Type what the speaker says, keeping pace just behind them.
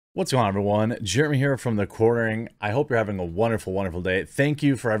What's going on, everyone? Jeremy here from The Quartering. I hope you're having a wonderful, wonderful day. Thank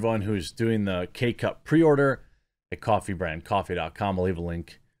you for everyone who's doing the K-Cup pre-order at coffeebrandcoffee.com. I'll leave a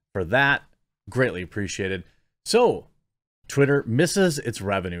link for that. Greatly appreciated. So, Twitter misses its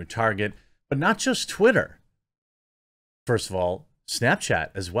revenue target, but not just Twitter. First of all, Snapchat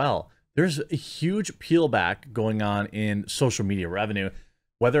as well. There's a huge peel back going on in social media revenue,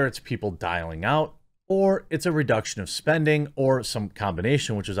 whether it's people dialing out, or it's a reduction of spending, or some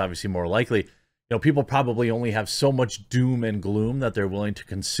combination, which is obviously more likely. You know, people probably only have so much doom and gloom that they're willing to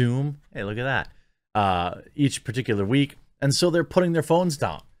consume. Hey, look at that. Each particular week. And so they're putting their phones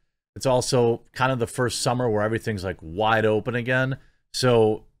down. It's also kind of the first summer where everything's like wide open again.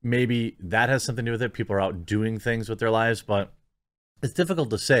 So maybe that has something to do with it. People are out doing things with their lives, but it's difficult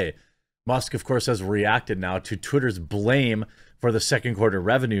to say. Musk, of course, has reacted now to Twitter's blame for the second quarter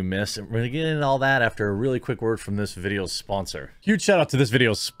revenue miss. And we're going to get into all that after a really quick word from this video's sponsor. Huge shout out to this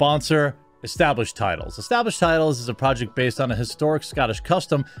video's sponsor, Established Titles. Established Titles is a project based on a historic Scottish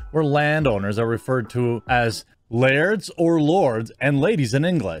custom where landowners are referred to as lairds or lords and ladies in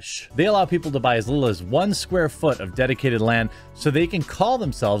English. They allow people to buy as little as 1 square foot of dedicated land so they can call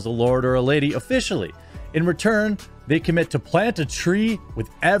themselves a lord or a lady officially. In return, they commit to plant a tree with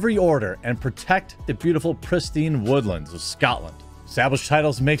every order and protect the beautiful, pristine woodlands of Scotland. Established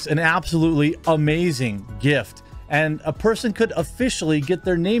Titles makes an absolutely amazing gift, and a person could officially get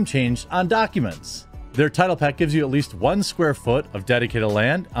their name changed on documents. Their title pack gives you at least 1 square foot of dedicated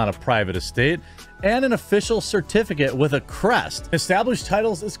land on a private estate and an official certificate with a crest. Established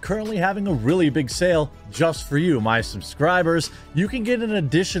Titles is currently having a really big sale just for you, my subscribers. You can get an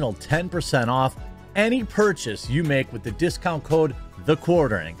additional 10% off any purchase you make with the discount code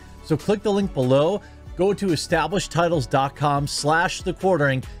TheQuartering. So click the link below, go to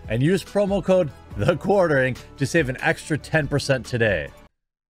establishedtitles.com/TheQuartering and use promo code TheQuartering to save an extra 10% today.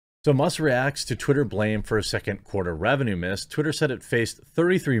 So Musk reacts to Twitter blame for a second quarter revenue miss. Twitter said it faced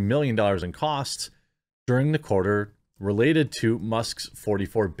 $33 million in costs during the quarter related to Musk's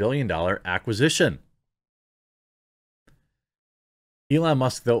 $44 billion acquisition. Elon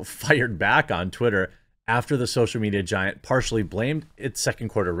Musk, though, fired back on Twitter after the social media giant partially blamed its second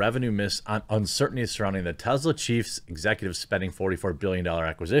quarter revenue miss on uncertainty surrounding the Tesla chief's executive spending $44 billion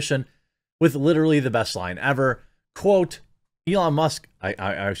acquisition, with literally the best line ever. Quote, Elon Musk,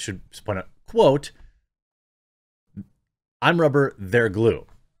 I should point out, quote, I'm rubber, they're glue.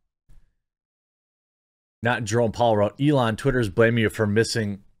 Not Jerome Powell wrote, Elon, Twitter's blaming you for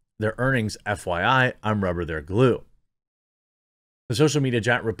missing their earnings. FYI, I'm rubber, they're glue. The social media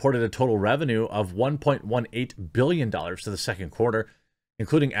giant reported a total revenue of $1.18 billion for the second quarter,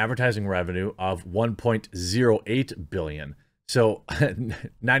 including advertising revenue of $1.08 billion. So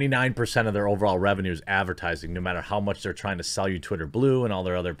 99% of their overall revenue is advertising, no matter how much they're trying to sell you Twitter Blue and all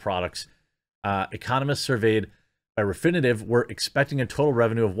their other products. Economists surveyed by Refinitiv were expecting a total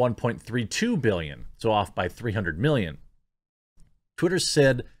revenue of $1.32 billion, so off by $300 million. Twitter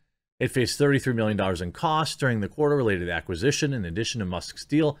said it faced $33 million in costs during the quarter related to the acquisition. In addition to Musk's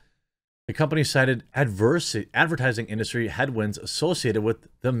deal, the company cited adverse advertising industry headwinds associated with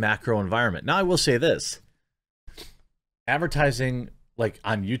the macro environment. Now, I will say this. Advertising, like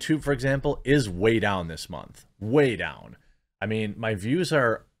on YouTube, for example, is way down this month. Way down. I mean, my views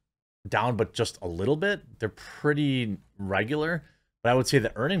are down, but just a little bit. They're pretty regular. But I would say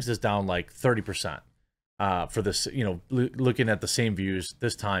the earnings is down like 30%. For this, you know, looking at the same views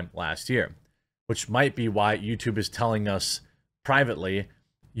this time last year, which might be why YouTube is telling us privately,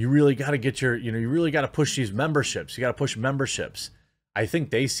 you really got to get your, you really got to push these memberships. You got to push memberships. I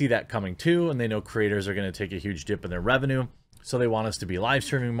think they see that coming too, and they know creators are going to take a huge dip in their revenue. So they want us to be live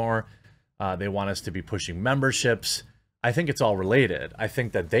streaming more. They want us to be pushing memberships. I think it's all related. I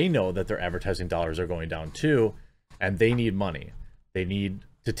think that they know that their advertising dollars are going down too, and they need money. They need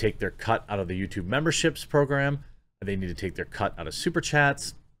to take their cut out of the YouTube memberships program. They need to take their cut out of super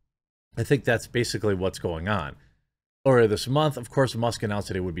chats. I think that's basically what's going on. Earlier this month, of course, Musk announced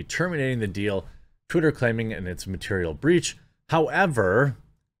that it would be terminating the deal, Twitter claiming in its material breach. However,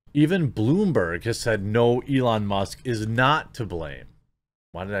 even Bloomberg has said no, Elon Musk is not to blame.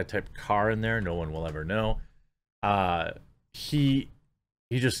 Why did I type car in there? No one will ever know. He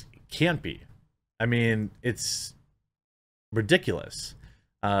just can't be. I mean, it's ridiculous.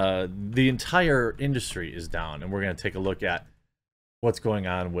 The entire industry is down, and we're going to take a look at what's going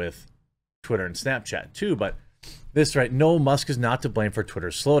on with Twitter and Snapchat too. But this, right? No, Musk is not to blame for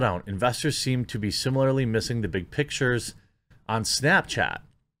Twitter's slowdown. Investors seem to be similarly missing the big pictures on Snapchat.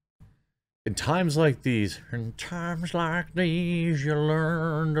 In times like these, you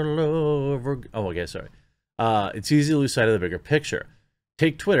learn to love. Oh, okay, sorry. It's easy to lose sight of the bigger picture.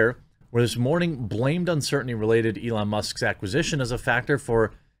 Take Twitter, where this morning blamed uncertainty related to Elon Musk's acquisition as a factor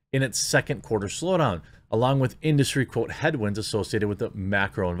in its second quarter slowdown, along with industry quote headwinds associated with the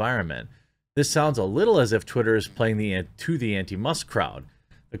macro environment. This sounds a little as if Twitter is playing to the anti-Musk crowd.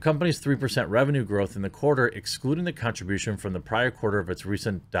 The company's 3% revenue growth in the quarter, excluding the contribution from the prior quarter of its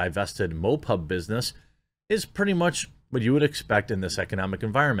recent divested MoPub business, is pretty much what you would expect in this economic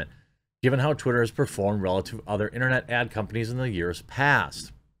environment, given how Twitter has performed relative to other internet ad companies in the years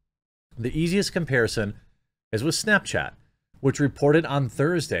past. The easiest comparison is with Snapchat, which reported on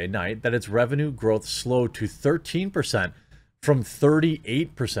Thursday night that its revenue growth slowed to 13% from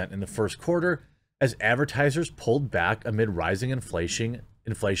 38% in the first quarter as advertisers pulled back amid rising inflation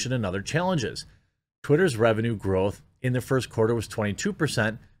and other challenges. Twitter's revenue growth in the first quarter was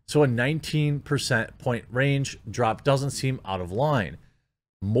 22%, so a 19% point range drop doesn't seem out of line.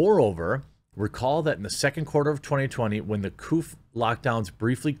 Moreover, recall that in the second quarter of 2020, when the COOF lockdowns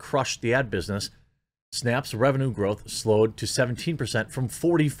briefly crushed the ad business, Snap's revenue growth slowed to 17% from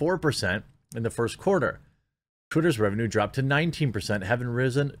 44% in the first quarter. Twitter's revenue dropped to 19%, having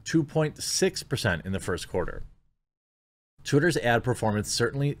risen 2.6% in the first quarter. Twitter's ad performance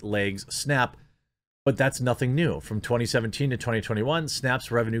certainly lags Snap, but that's nothing new. From 2017 to 2021, Snap's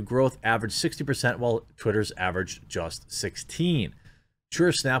revenue growth averaged 60%, while Twitter's averaged just 16%.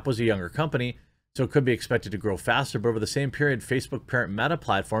 Sure, Snap was a younger company, so it could be expected to grow faster, but over the same period, Facebook parent Meta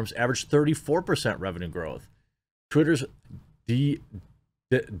platforms averaged 34% revenue growth. Twitter's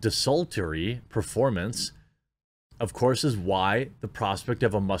desultory performance, of course, is why the prospect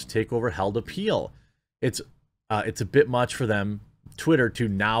of a Musk takeover held appeal. It's a bit much for them, Twitter, to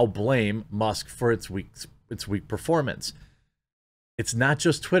now blame Musk for its weak performance. It's not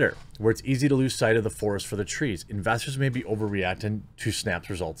just Twitter, where it's easy to lose sight of the forest for the trees. Investors may be overreacting to Snap's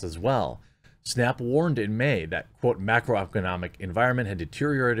results as well. Snap warned in May that, quote, macroeconomic environment had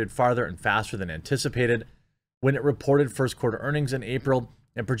deteriorated farther and faster than anticipated. When it reported first quarter earnings in April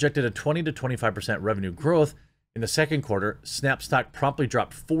and projected a 20 to 25% revenue growth in the second quarter, Snap stock promptly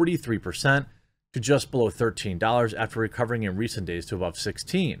dropped 43% to just below $13 after recovering in recent days to above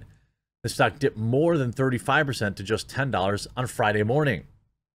 $16. The stock dipped more than 35% to just $10 on Friday morning.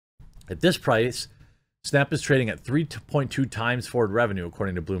 At this price, Snap is trading at 3.2 times forward revenue,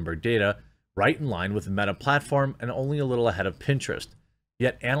 according to Bloomberg data, right in line with the Meta platform and only a little ahead of Pinterest.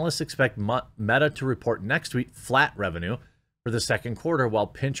 Yet analysts expect Meta to report next week flat revenue for the second quarter, while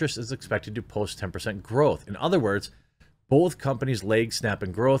Pinterest is expected to post 10% growth. In other words, both companies lag Snap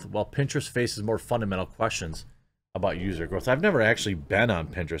in growth, while Pinterest faces more fundamental questions about user growth. I've never actually been on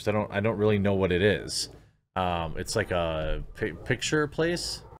Pinterest. I don't really know what it is. It's like a picture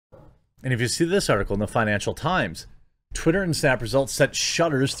place. And if you see this article in the Financial Times, Twitter and Snap results set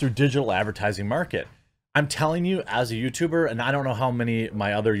shutters through digital advertising market. I'm telling you, as a YouTuber, and I don't know how many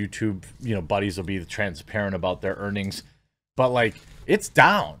my other YouTube buddies will be transparent about their earnings, but like it's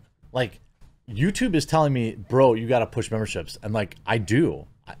down. Like YouTube is telling me, bro, you got to push memberships, and like I do.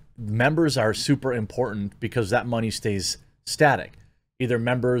 Members are super important because that money stays static. Either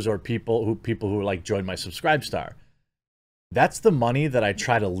members or people who like join my Subscribe Star. That's the money that I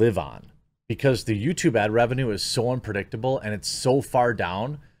try to live on, because the YouTube ad revenue is so unpredictable and it's so far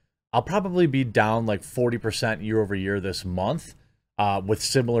down. I'll probably be down like 40% year over year this month with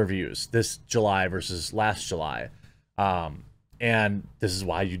similar views this July versus last July. And this is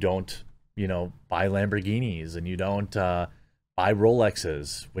why you don't, buy Lamborghinis and you don't buy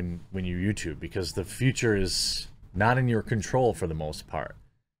Rolexes when you YouTube, because the future is not in your control for the most part.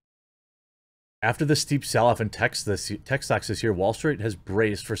 After the steep sell-off in tech stocks this year, Wall Street has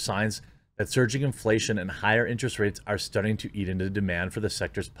braced for signs that surging inflation and higher interest rates are starting to eat into the demand for the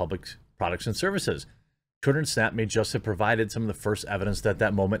sector's public products and services. Twitter and Snap may just have provided some of the first evidence that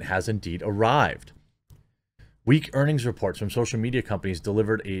that moment has indeed arrived. Weak earnings reports from social media companies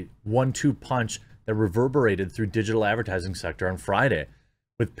delivered a 1-2 punch that reverberated through digital advertising sector on Friday,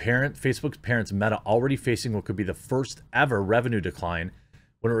 with Facebook's parent Meta already facing what could be the first ever revenue decline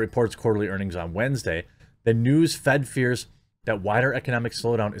when it reports quarterly earnings on Wednesday. The news fed fears that wider economic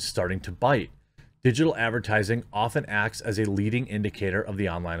slowdown is starting to bite. Digital advertising often acts as a leading indicator of the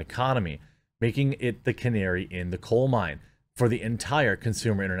online economy, making it the canary in the coal mine for the entire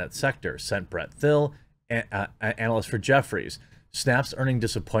consumer internet sector, sent Brett Thill, analyst for Jefferies. Snap's earning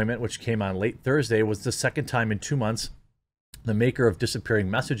disappointment, which came on late Thursday, was the second time in 2 months the maker of disappearing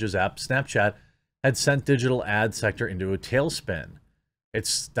messages app, Snapchat, had sent digital ad sector into a tailspin. Its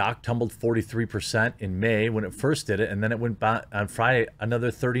stock tumbled 43% in May when it first did it, and then it went back on Friday another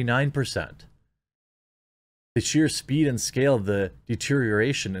 39%. The sheer speed and scale of the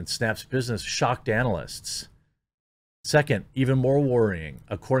deterioration in Snap's business shocked analysts. Second, even more worrying,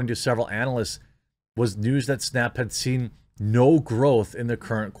 according to several analysts, was news that Snap had seen no growth in the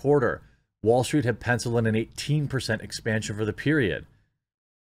current quarter. Wall Street had penciled in an 18% expansion for the period.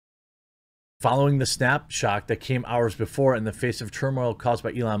 Following the Snap shock that came hours before in the face of turmoil caused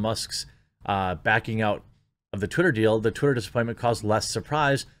by Elon Musk's backing out of the Twitter deal, the Twitter disappointment caused less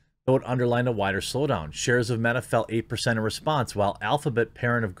surprise, though it underlined a wider slowdown. Shares of Meta fell 8% in response, while Alphabet,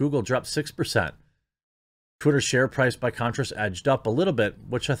 parent of Google, dropped 6%. Twitter's share price, by contrast, edged up a little bit,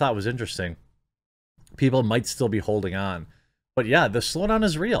 which I thought was interesting. People might still be holding on. But yeah, the slowdown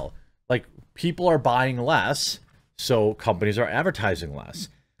is real. Like, people are buying less, so companies are advertising less.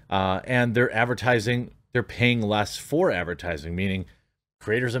 And they're paying less for advertising, meaning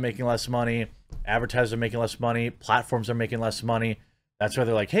creators are making less money, advertisers are making less money, platforms are making less money. That's why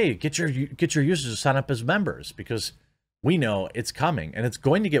they're like, hey, get your users to sign up as members, because we know it's coming and it's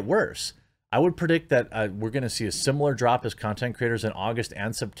going to get worse. I would predict that we're going to see a similar drop as content creators in August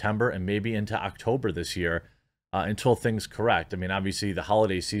and September and maybe into October this year until things correct. I mean, obviously the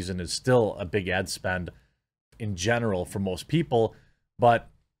holiday season is still a big ad spend in general for most people, but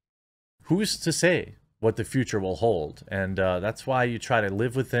who's to say what the future will hold? And that's why you try to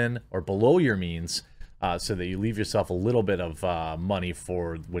live within or below your means so that you leave yourself a little bit of money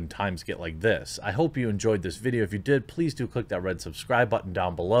for when times get like this. I hope you enjoyed this video. If you did, please do click that red subscribe button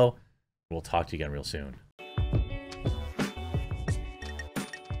down below. We'll talk to you again real soon.